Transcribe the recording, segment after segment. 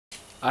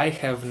I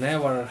have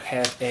never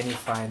had any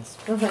fines.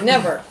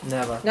 Never?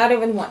 Never. Not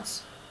even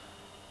once?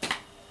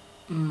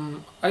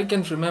 I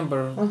can't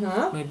remember.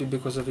 Maybe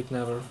because of it,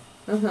 never.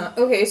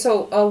 Okay,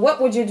 so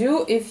what would you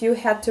do if you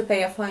had to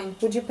pay a fine?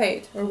 Would you pay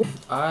it? Or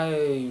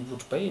I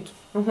would pay it.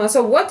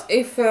 So what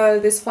if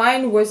this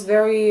fine was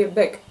very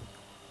big?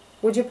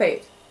 Would you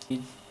pay it?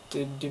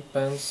 It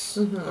depends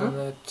on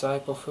the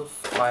type of a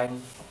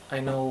fine. I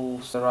know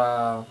there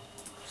are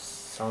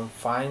some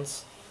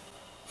fines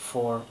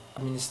for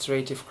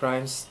administrative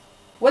crimes.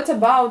 What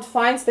about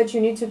fines that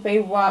you need to pay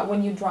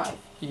when you drive?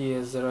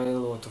 Yes, there are a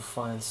lot of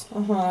fines.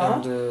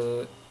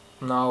 And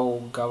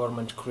now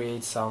government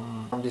creates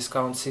some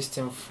discount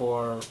system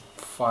for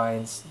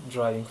fines,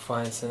 driving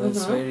fines, and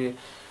it's very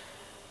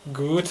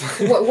good.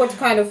 What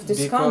kind of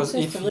discount because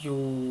system? If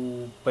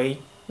you pay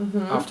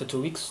after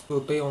 2 weeks,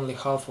 you'll pay only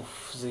half of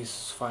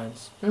these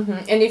fines.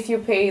 And if you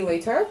pay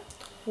later,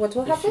 what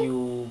will happen? If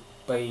you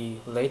pay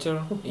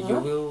later, you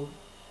will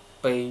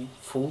pay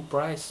full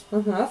price.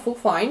 Full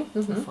fine.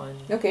 Full fine.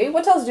 Okay,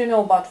 what else do you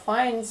know about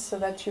fines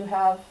that you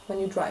have when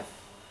you drive?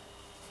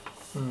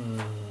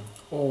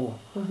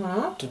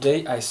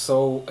 Today I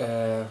saw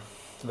a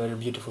very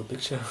beautiful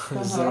picture.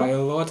 There are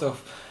a lot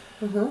of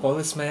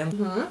policemen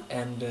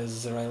and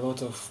there are a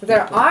lot of people.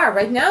 There are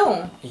right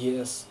now?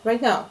 Yes.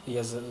 Right now?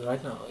 Yes,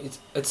 right now.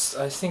 It's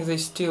I think they're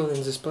still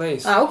in this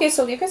place. Okay,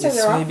 so you can say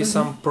there are. It's maybe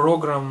some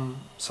program,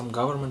 some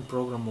government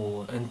program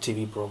or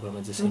NTV program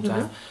at the same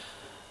time.